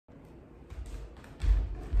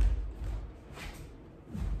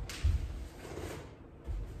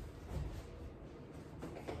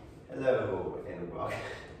Hello and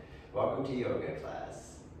welcome to yoga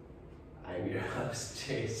class. I'm your host,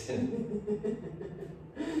 Jason.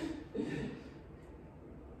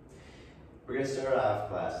 We're going to start off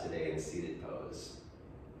class today in seated pose.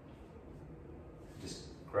 Just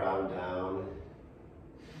ground down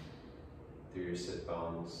through your sit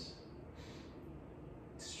bones,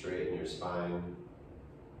 straighten your spine.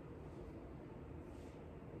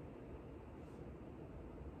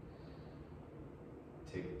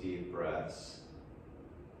 Take deep breaths.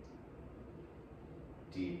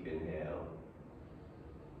 Deep inhale.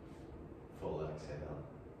 Full exhale.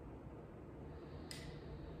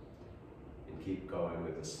 And keep going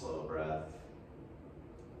with a slow breath.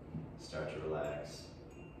 Start to relax.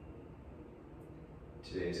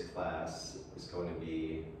 Today's class is going to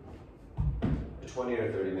be a 20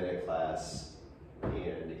 or 30-minute class, and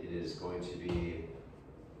it is going to be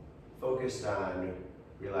focused on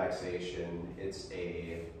relaxation. It's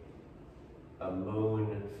a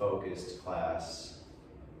moon-focused class,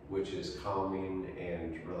 which is calming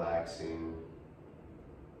and relaxing.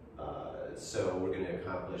 So we're going to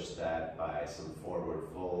accomplish that by some forward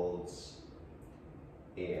folds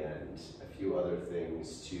and a few other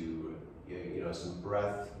things to, some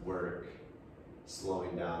breath work,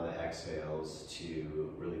 slowing down the exhales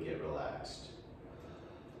to really get relaxed.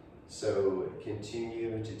 So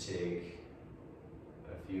continue to take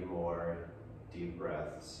a few more deep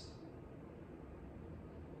breaths.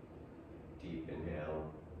 Deep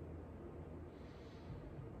inhale.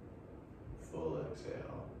 Full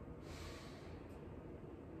exhale.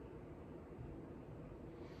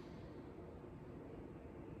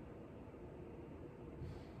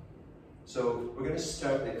 So we're going to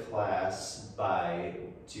start the class by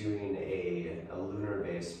doing a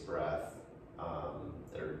lunar-based breath,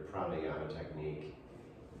 or pranayama technique.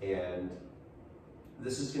 And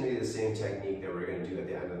this is going to be the same technique that we're going to do at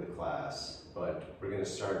the end of the class, but we're going to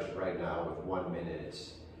start right now with 1 minute,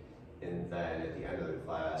 and then at the end of the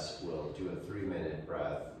class we'll do a 3-minute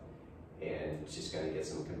breath and just kind of get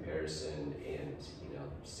some comparison and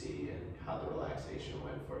see how the relaxation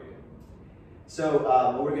went for you. So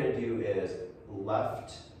what we're going to do is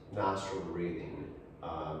left nostril breathing.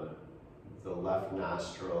 The left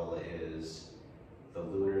nostril is the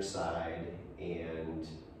lunar side, and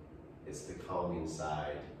it's the calming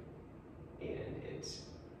side, and it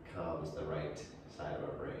calms the right side of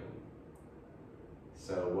our brain.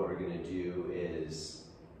 So what we're going to do is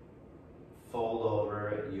fold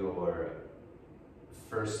over your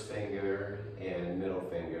first finger and middle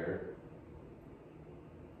finger,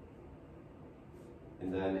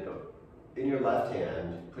 and then in your left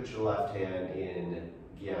hand, put your left hand in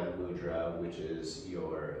Gyan Mudra, which is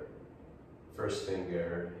your first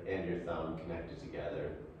finger and your thumb connected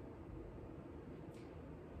together.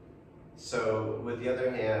 So with the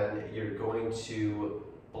other hand, you're going to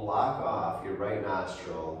block off your right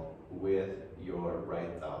nostril with your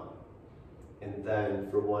right thumb. And then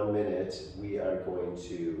for 1 minute, we are going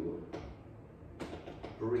to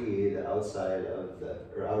breathe outside of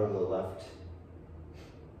out of the left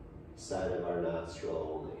side of our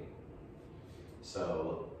nostril only.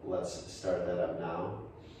 So let's start that up now.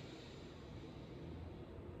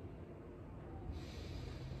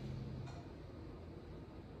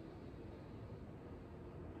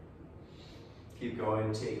 Keep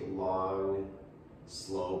going, take long,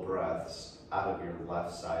 slow breaths out of your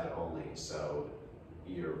left side only. So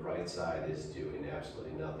your right side is doing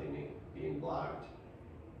absolutely nothing, being blocked,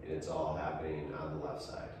 and it's all happening on the left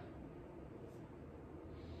side.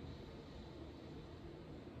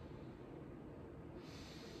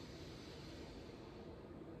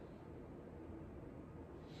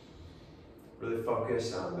 Really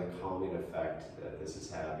focus on the calming effect that this is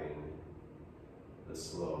having, the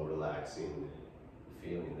slow, relaxing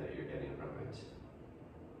feeling that you're getting from it.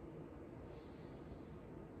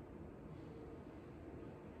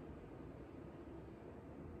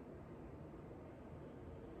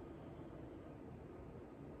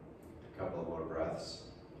 A couple of more breaths.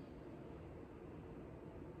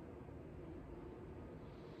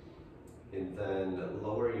 And then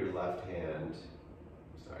lower your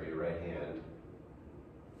your right hand,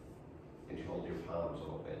 and you hold your palms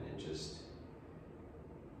open and just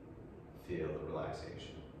feel the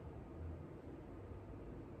relaxation.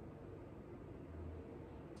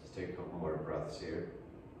 Just take a couple more breaths here.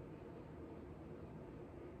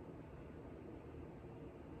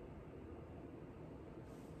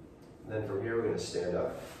 And then from here we're going to stand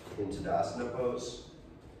up into Tadasana pose,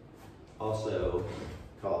 also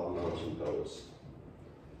called mountain pose.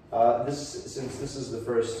 Since this is the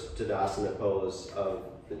first Tadasana pose of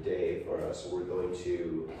the day for us, we're going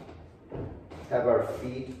to have our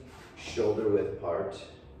feet shoulder width apart.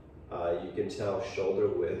 You can tell shoulder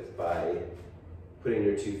width by putting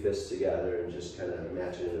your two fists together and just kind of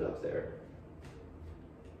matching it up there.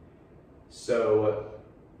 So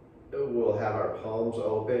we'll have our palms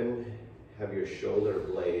open, have your shoulder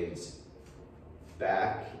blades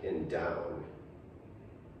back and down.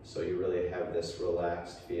 So you really have this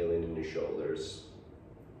relaxed feeling in your shoulders.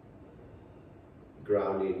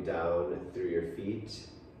 Grounding down through your feet.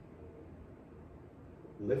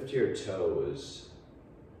 Lift your toes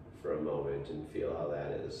for a moment and feel how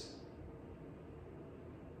that is.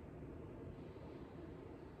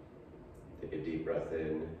 Take a deep breath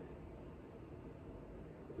in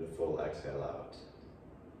and a full exhale out.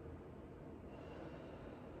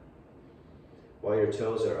 While your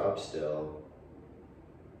toes are up still,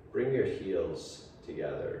 bring your heels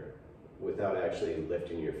together without actually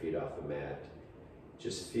lifting your feet off the mat.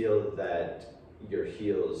 Just feel that your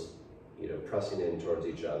heels, pressing in towards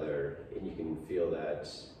each other, and you can feel that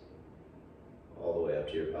all the way up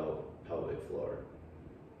to your pelvic floor.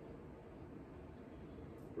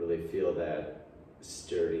 Really feel that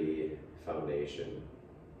sturdy foundation.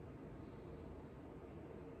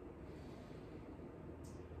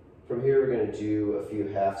 From here, we're going to do a few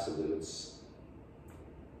half salutes.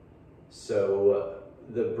 So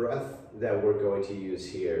the breath that we're going to use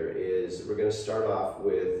here is, we're going to start off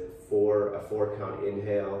with a 4-count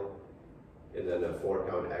inhale, and then a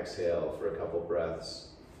 4-count exhale for a couple breaths.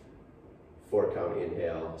 4-count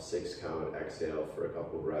inhale, 6-count exhale for a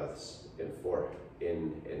couple breaths, and 4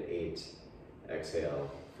 in and 8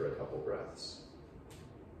 exhale for a couple breaths.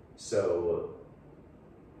 So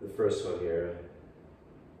the first one here,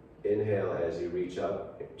 inhale as you reach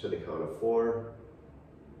up to the count of 4,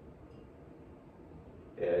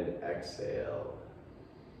 and exhale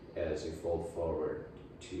as you fold forward,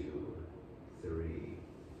 2, 3,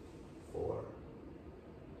 4.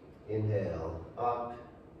 Inhale up,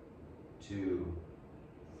 2,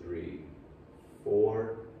 3,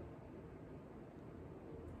 4.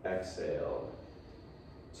 Exhale,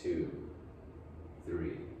 2,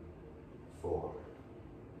 3, 4.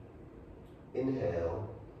 Inhale,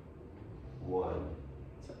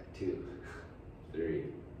 2, 3,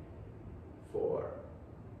 4.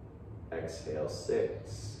 Exhale,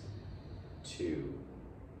 6, 2,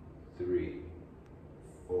 3,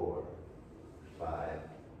 4, 5,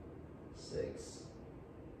 6.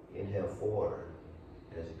 Inhale 4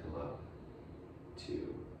 as you come up.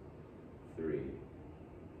 2, 3,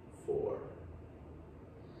 4.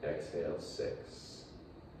 Exhale 6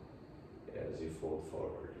 as you fold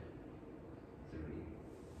forward. 3,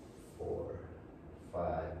 4,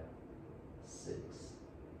 5, 6.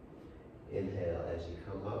 Inhale as you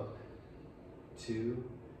come up. 2,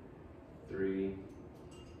 3,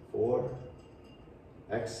 4.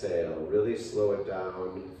 Exhale, really slow it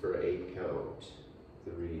down for 8 count.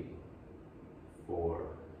 3, 4,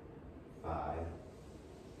 5,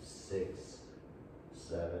 6,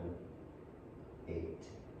 7, 8.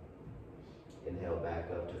 Inhale back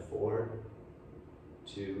up to 4,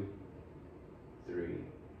 2, 3,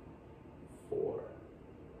 4.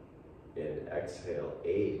 And exhale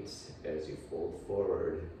 8 as you fold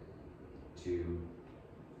forward. 2,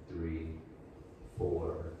 3,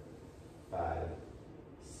 4, 5,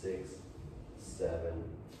 6, 7,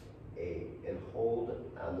 8. And hold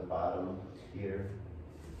on the bottom here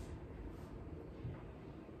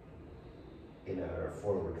in our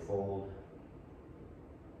forward fold.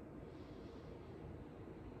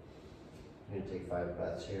 I'm going to take 5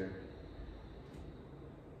 breaths here.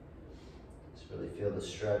 Just really feel the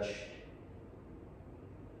stretch.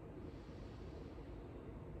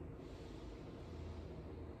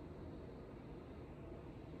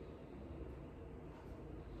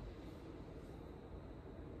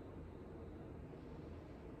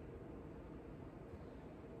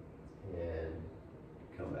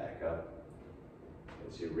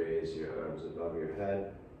 As you raise your arms above your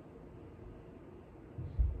head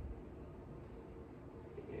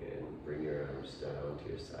and bring your arms down to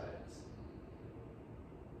your sides.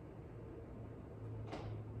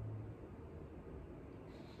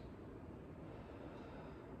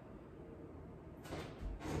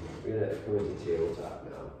 We're going to come into tabletop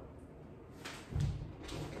now.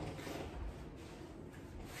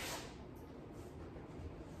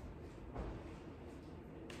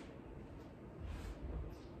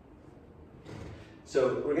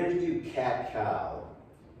 So we're going to do cat-cow,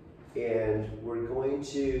 and we're going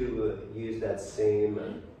to use that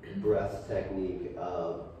same breath technique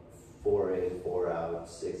of 4 in, 4 out,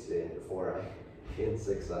 6 in, 4 in,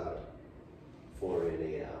 6 out, 4 in,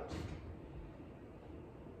 8 out.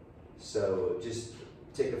 So just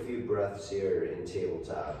take a few breaths here in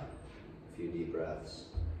tabletop. few deep breaths.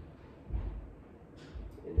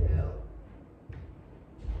 Inhale.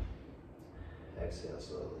 Exhale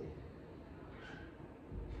slowly.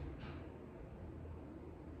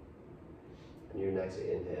 And your next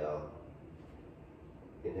inhale,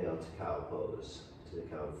 inhale to cow pose to the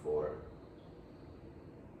count of 4.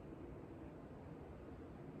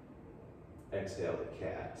 Exhale to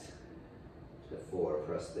cat to 4.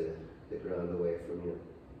 Press the ground away from you.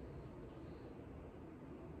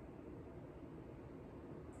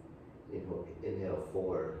 Inhale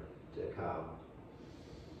 4 to cow.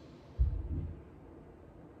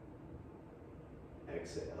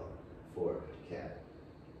 Exhale 4 to cat.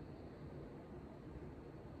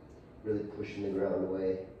 Really pushing the ground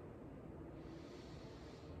away.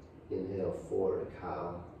 Inhale 4 to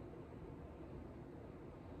cow.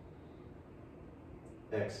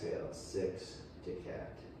 Exhale 6 to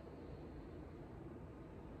cat.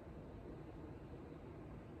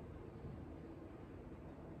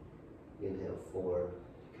 Inhale 4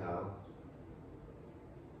 to cow.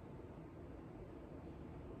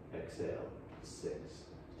 Exhale 6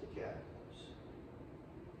 to cat.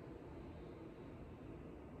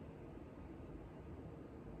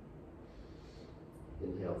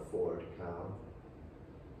 Inhale 4 to cow.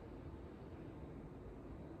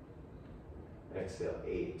 Exhale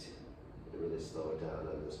 8. And really slow it down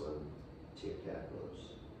on this one to your cat pose.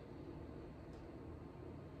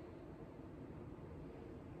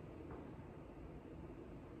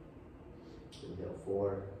 Inhale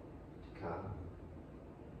 4 to cow.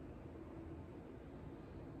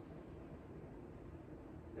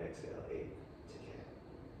 Exhale 8 to cat.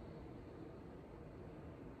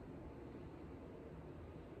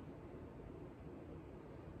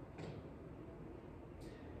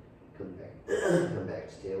 Come back. Come back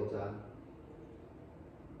to tabletop.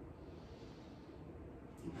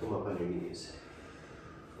 Come up on your knees.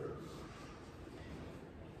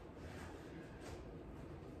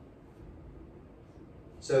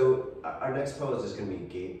 So our next pose is going to be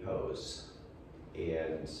gate pose,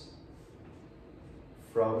 and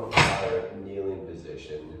from our kneeling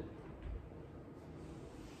position,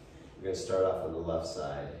 we're going to start off on the left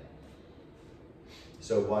side.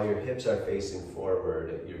 So while your hips are facing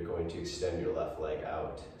forward, you're going to extend your left leg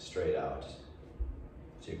out, straight out.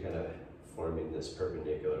 So you're kind of forming this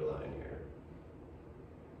perpendicular line here.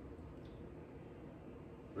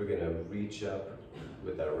 We're going to reach up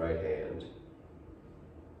with our right hand.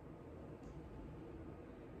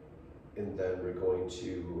 And then we're going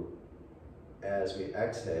to, as we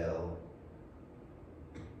exhale,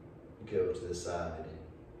 go to the side,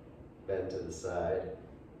 bend to the side.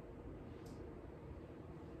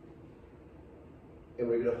 And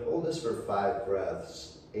we're going to hold this for 5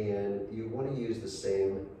 breaths, and you want to use the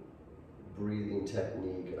same breathing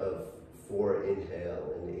technique of 4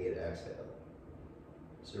 inhale and 8 exhale.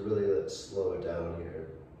 So really let's slow it down here.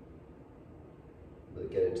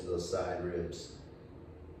 Really get into those side ribs.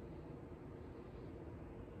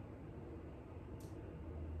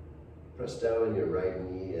 Press down on your right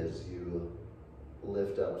knee as you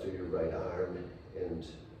lift up to your right arm and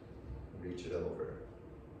reach it over.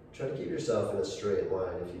 Try to keep yourself in a straight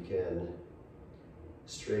line if you can,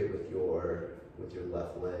 straight with your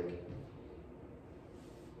left leg.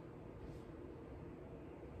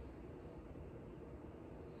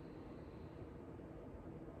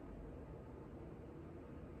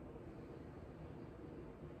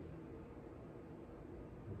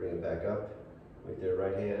 Bring it back up with your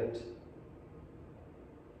right hand.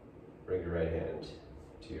 Bring your right hand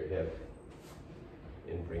to your hip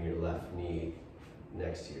and bring your left knee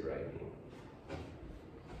next to your right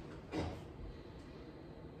knee.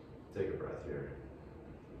 Take a breath here.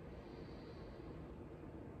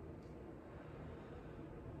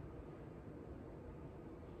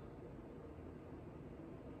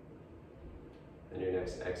 And your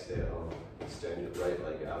next exhale, extend your right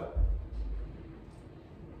leg out.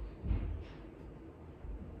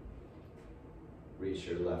 Reach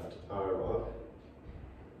your left arm up.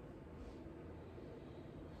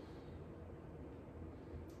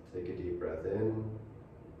 Take a deep breath in.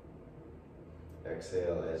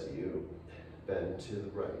 Exhale as you bend to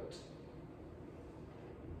the right.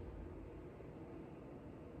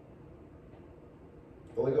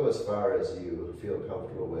 Only go as far as you feel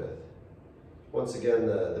comfortable with. Once again,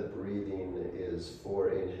 the breathing is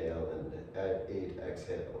 4 inhale and 8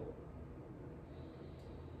 exhale.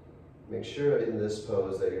 Make sure in this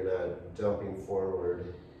pose that you're not dumping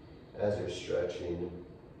forward as you're stretching.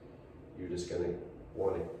 You're just going to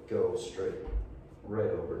want to go straight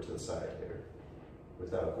right over to the side here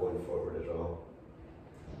without going forward at all.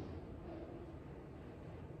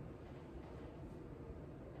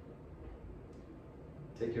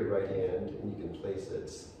 Take your right hand and you can place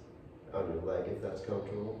it on your leg if that's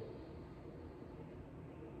comfortable.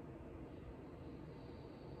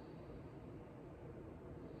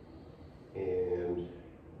 And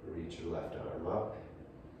reach your left arm up.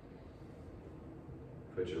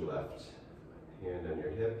 Put your left hand on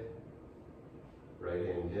your hip, right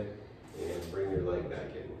hand hip, and bring your leg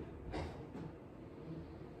back in.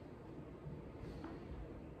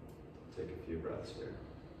 Take a few breaths here.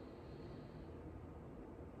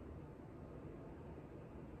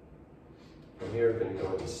 From here, we're going to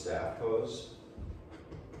go into staff pose.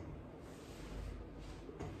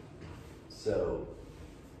 So,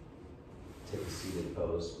 take a seated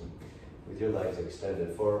pose with your legs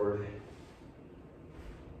extended forward.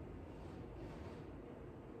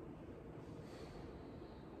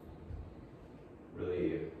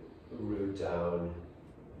 Really root down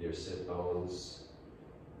your sit bones.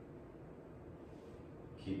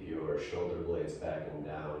 Keep your shoulder blades back and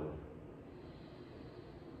down.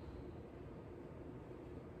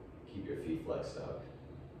 Keep your feet flexed up.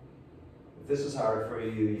 If this is hard for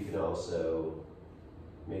you, you can also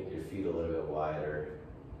make your feet a little bit wider.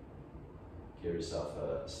 Give yourself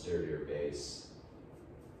a sturdier base.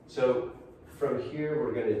 So from here,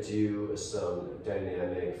 we're going to do some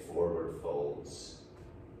dynamic forward folds.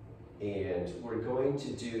 And we're going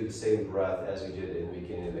to do the same breath as we did in the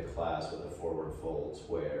beginning of the class with the forward folds,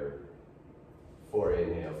 where 4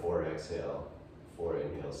 inhale, 4 exhale, 4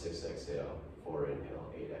 inhale, 6 exhale, 4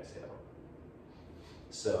 inhale, 8 exhale.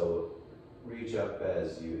 So reach up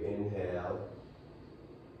as you inhale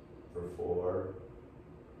for 4,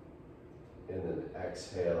 and then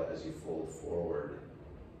exhale as you fold forward,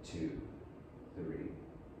 2, 3,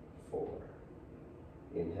 4.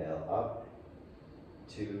 Inhale up,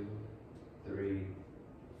 2, 3,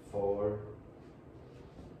 4.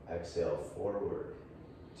 Exhale forward,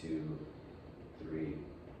 2, 3,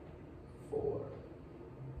 4.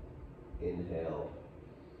 Inhale,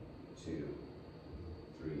 2,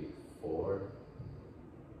 3, 4.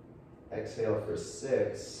 Exhale for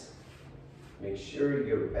 6. Make sure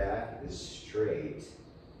your back is straight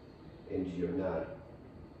and you're not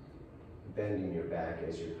bending your back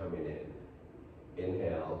as you're coming in.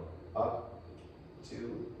 Inhale, up,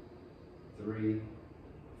 2, 3,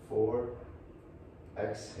 4.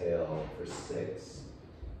 Exhale for 6,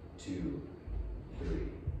 2, 3,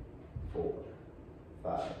 4,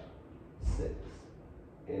 5, 6.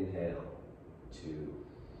 Inhale, 2,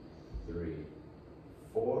 3,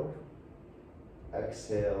 4.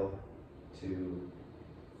 Exhale, 2,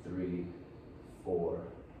 3, 4,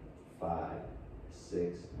 5,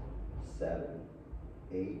 6, 7,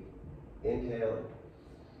 8. Inhale,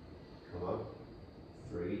 come up,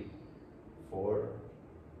 3, 4.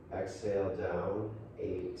 Exhale down,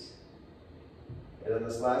 8. And then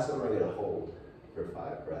this last one we're going to hold for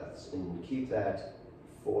 5 breaths. And keep that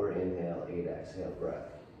 4 inhale, 8 exhale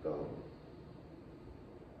breath going.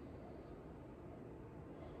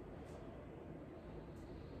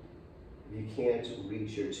 If you can't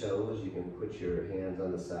reach your toes, you can put your hands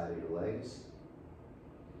on the side of your legs,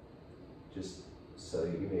 just so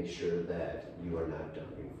you make sure that you are not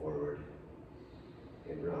dumping forward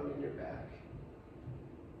and rounding your back.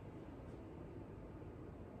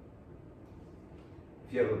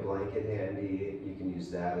 If you have a blanket handy, you can use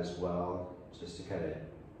that as well, just to kind of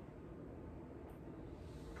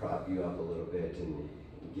prop you up a little bit and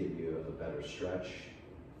give you a better stretch.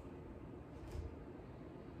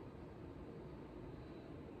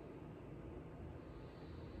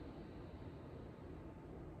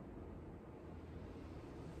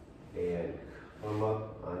 And come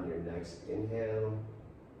up on your next inhale.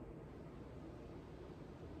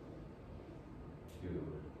 2,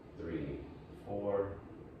 3, 4.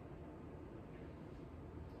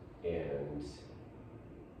 And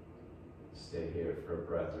stay here for a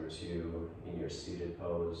breath or two in your seated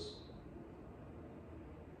pose.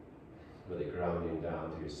 Really grounding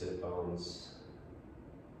down to your sit bones,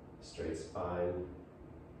 straight spine.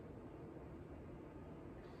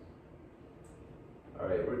 All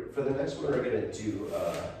right, for the next one, we're going to do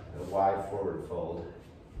a wide forward fold.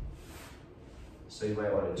 So you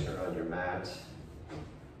might want to turn on your mat.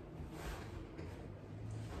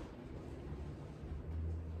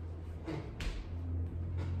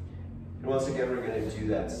 And once again, we're going to do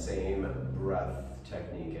that same breath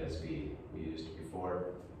technique as we used before.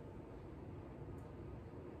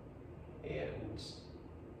 And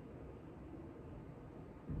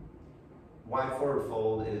wide forward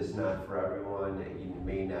fold is not for everyone. You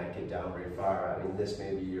may not get down very far. I mean, this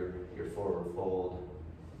may be your forward fold,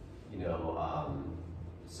 you know,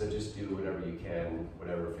 so just do whatever you can,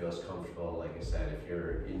 whatever feels comfortable. Like I said, if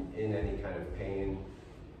you're in any kind of pain,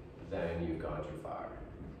 then you've gone too far.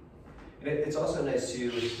 And it's also nice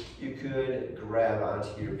too, you could grab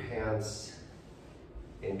onto your pants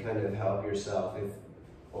and kind of help yourself,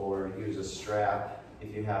 or use a strap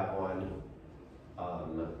if you have one.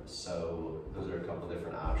 So those are a couple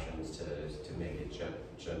different options to make it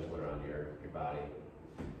gentler on your body.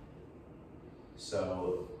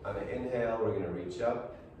 So on an inhale, we're going to reach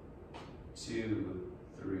up, 2,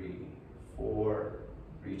 3, 4,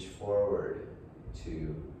 reach forward,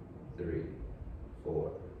 2, 3,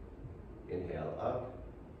 4. Inhale up,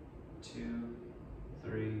 2,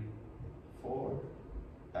 3, 4.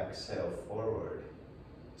 Exhale forward,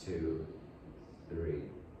 2, 3,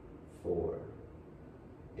 4.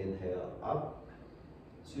 Inhale up,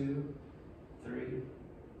 2, 3,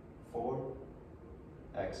 4.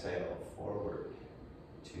 Exhale forward,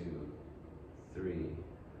 2, 3,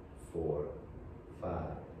 4, 5,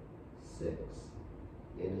 6.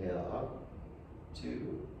 Inhale up,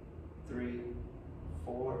 2, 3,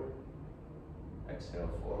 4. Exhale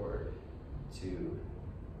forward, 2,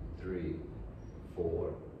 3,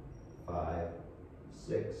 4, 5,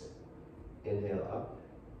 6. Inhale up,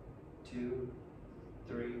 2,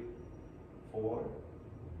 3, 4.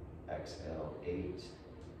 Exhale, 8,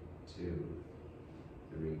 2,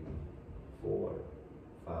 3, 4,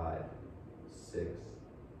 5, 6,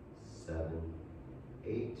 7,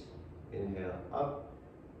 8. Inhale up,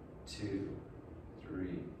 2, 3,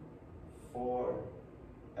 4.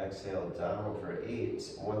 Exhale down for 8.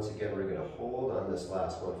 Once again, we're going to hold on this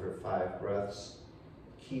last one for 5 breaths,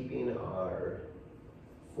 keeping our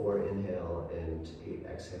 4 inhale and 8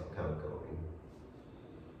 exhale count going.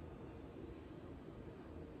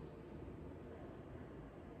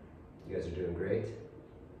 You guys are doing great.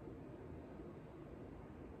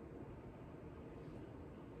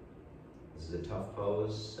 This is a tough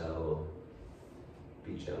pose, so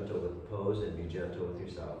be gentle with the pose and be gentle with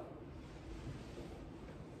yourself.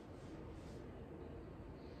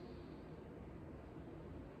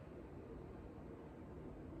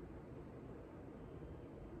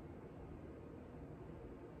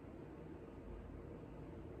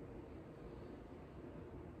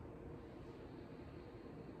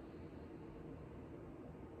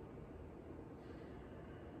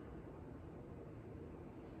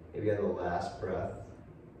 Maybe on the last breath,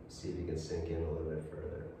 see if you can sink in a little bit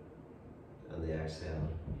further on the exhale.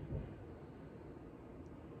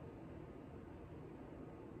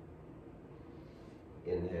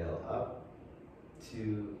 Inhale up,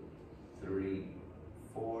 2, 3,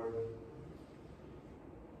 4.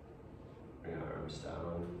 Bring our arms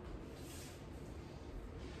down.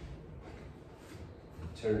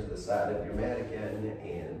 Turn to the side of your mat again,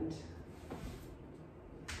 and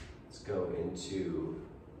let's go into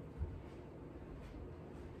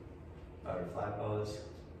butterfly pose.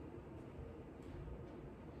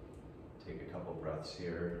 Take a couple breaths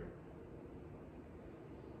here.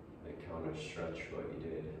 They counter stretch what you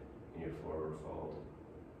did in your forward fold.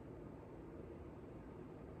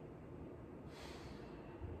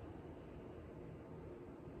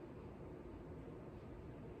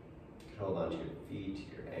 Hold onto your feet,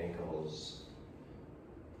 your ankles,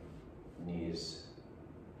 knees.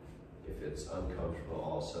 If it's uncomfortable,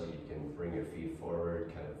 also you can bring your feet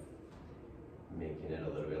forward, kind of making it a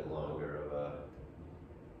little bit longer of a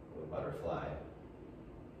butterfly.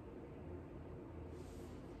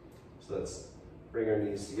 So let's bring our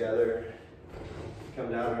knees together, come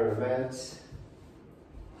down on our mat,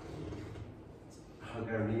 hug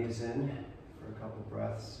our knees in for a couple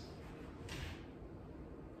breaths.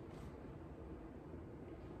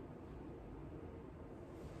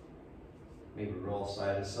 Maybe roll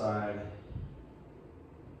side to side.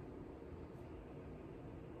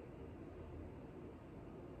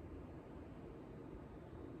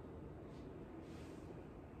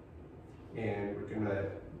 And we're going to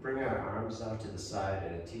bring our arms out to the side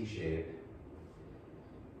in a T shape,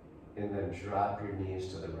 and then drop your knees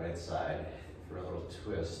to the right side for a little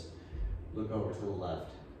twist. Look over to the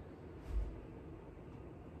left.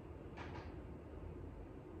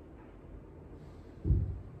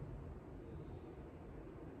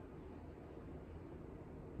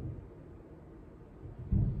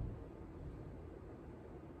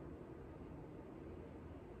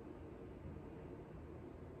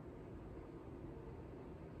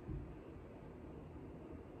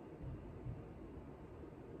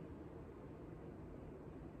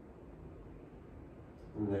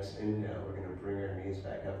 Next inhale, we're going to bring our knees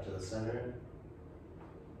back up to the center.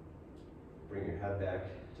 Bring your head back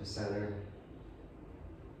to center.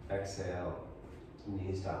 Exhale,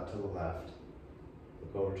 knees down to the left.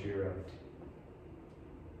 Look over to your right.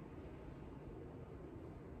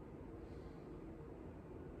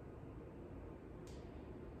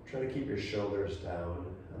 Try to keep your shoulders down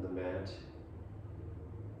on the mat.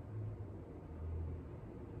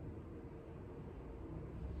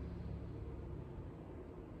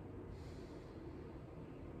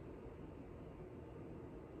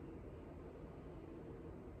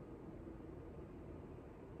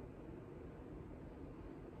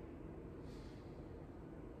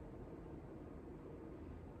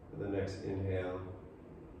 For the next inhale,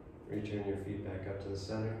 return your feet back up to the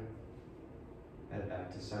center. Head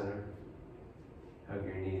back to center. Hug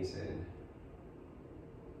your knees in.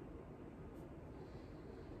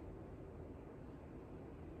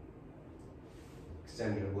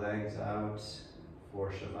 Extend your legs out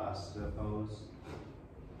for Shavasana pose.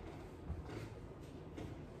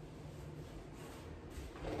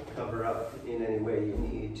 Cover up in any way you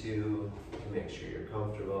need to make sure you're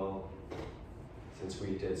comfortable. Since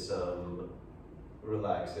we did some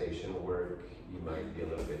relaxation work, you might be a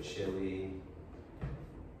little bit chilly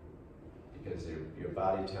because your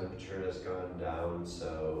body temperature has gone down,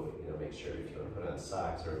 so make sure if you want to put on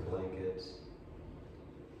socks or a blanket.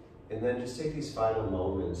 And then just take these final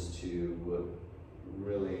moments to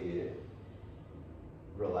really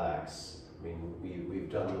relax. I mean,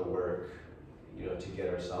 we've done the work, to get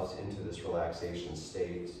ourselves into this relaxation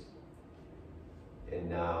state, and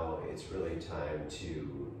now it's really time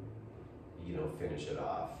to, finish it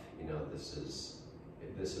off.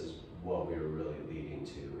 This is what we're really leading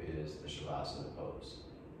to, is the Shavasana pose.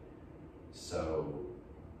 So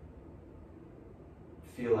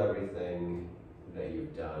feel everything that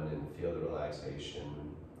you've done and feel the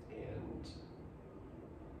relaxation, and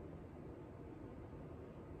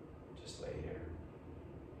just lay here.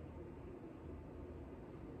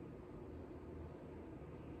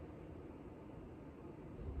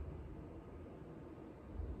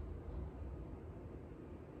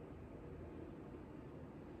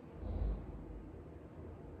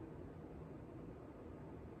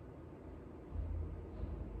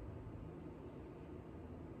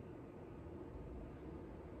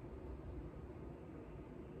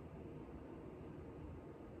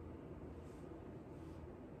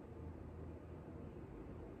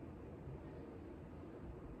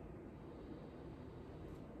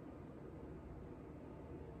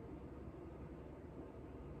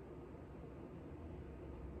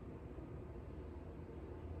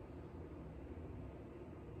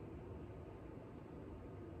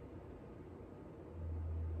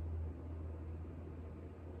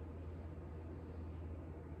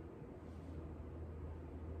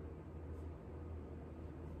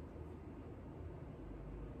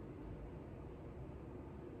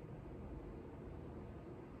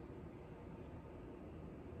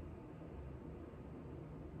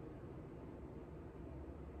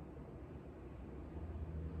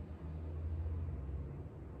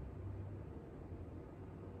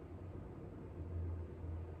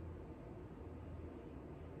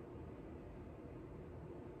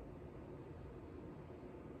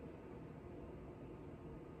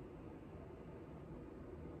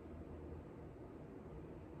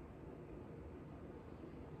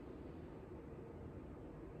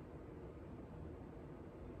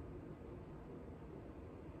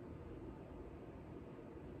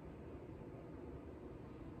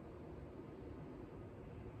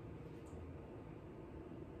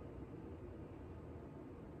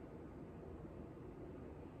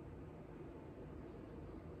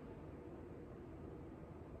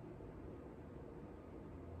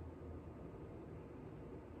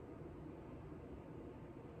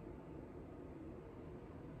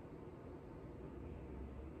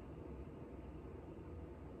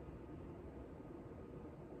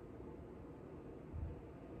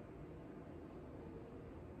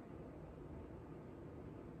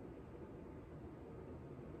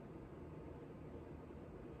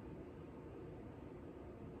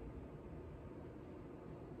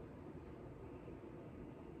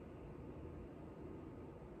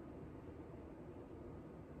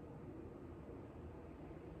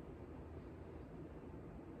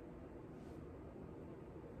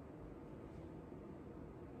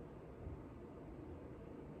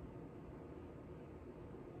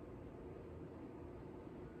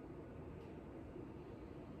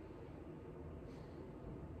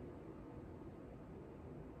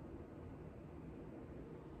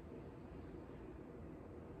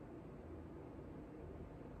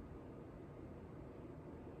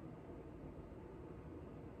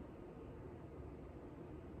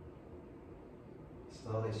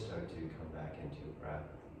 Slowly start to come back into your breath,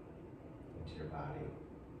 into your body.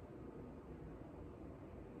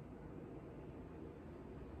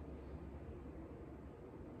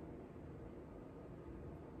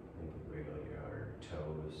 Maybe wiggle your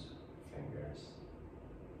toes.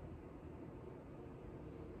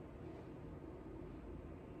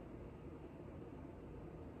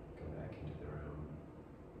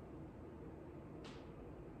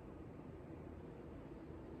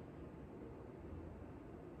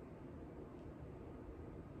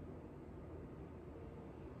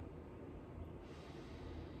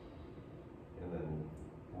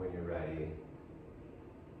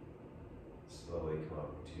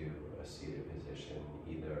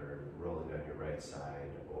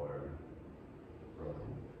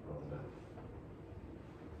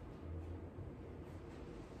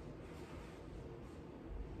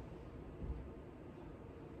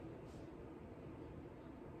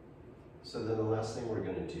 So then the last thing we're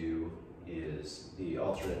going to do is the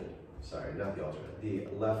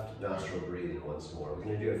left nostril breathing once more. We're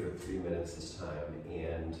going to do it for 3 minutes this time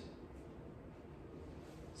and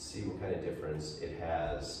see what kind of difference it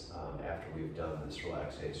has after we've done this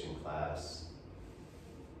relaxation class,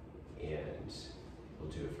 and we'll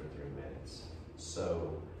do it for 3 minutes.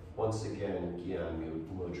 So once again, Gyan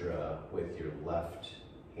Mudra with your left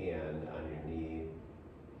hand on your knee,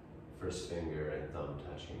 first finger and thumb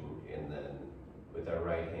touching, and then with our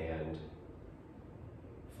right hand,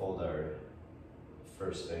 fold our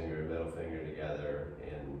first finger, middle finger together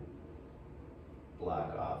and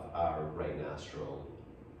block off our right nostril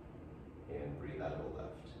and breathe out of the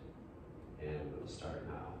left. And we'll start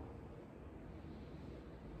now.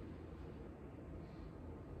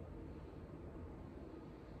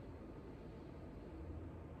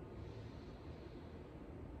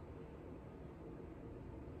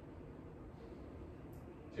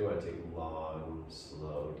 So you want to take long,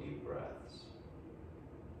 slow, deep breaths.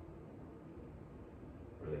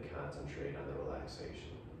 Really concentrate on the relaxation.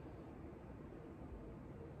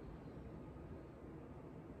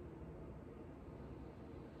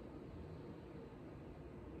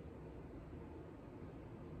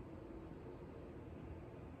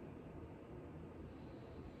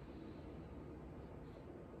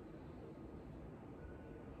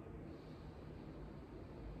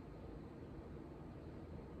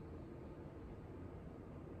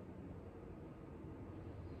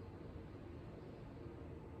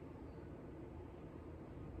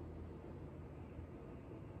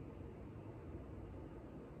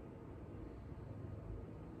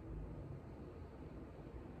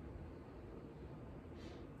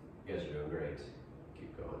 You guys are doing great.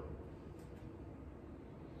 Keep going.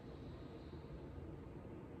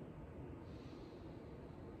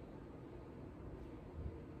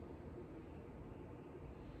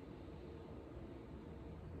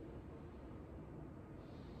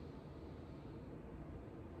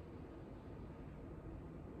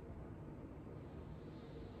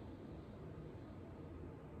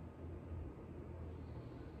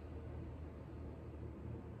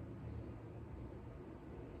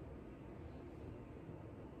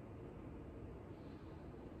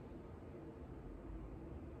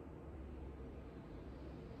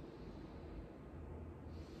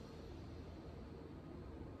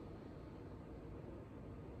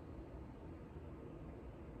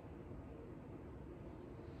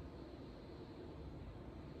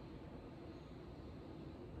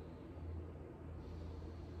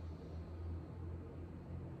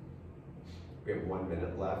 We have 1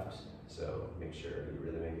 minute left, so make sure you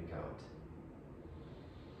really make it count.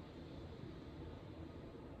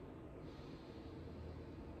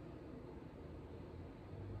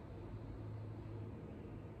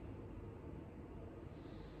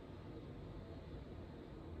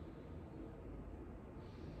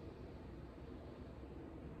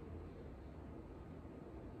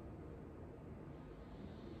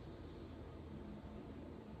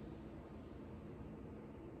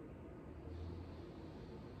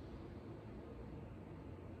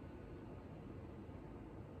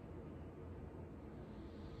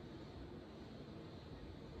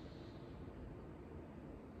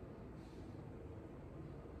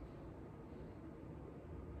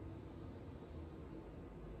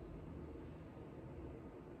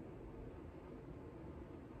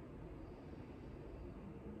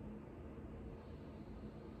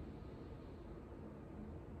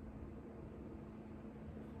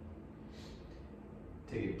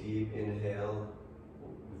 Take a deep inhale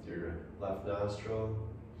with your left nostril.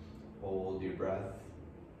 Hold your breath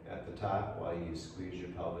at the top while you squeeze your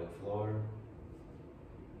pelvic floor.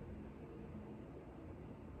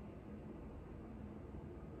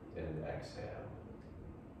 And exhale.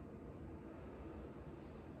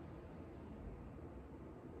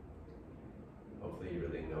 Hopefully you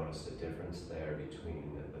really noticed a difference there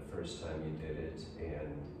between the first time you did it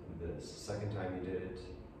and the second time you did it.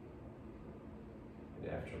 And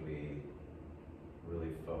after we really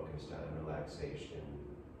focused on relaxation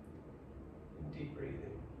and deep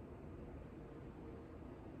breathing.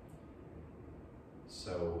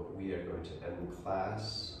 So we are going to end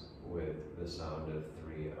class with the sound of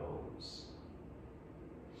 3 ohms.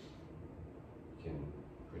 You can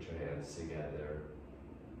put your hands together.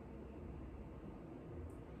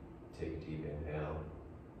 Take a deep inhale.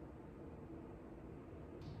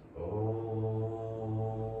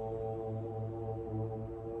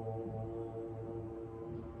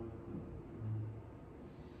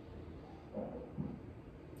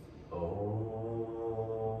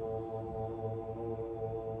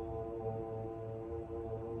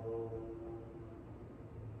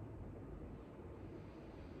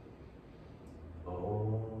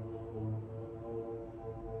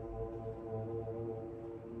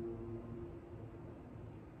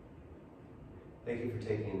 you for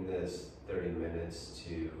taking this 30 minutes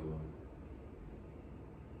to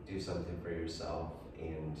do something for yourself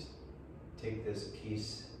and take this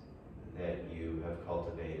peace that you have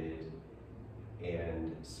cultivated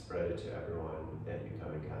and spread it to everyone that you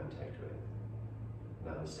come in contact with.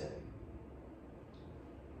 Namaste.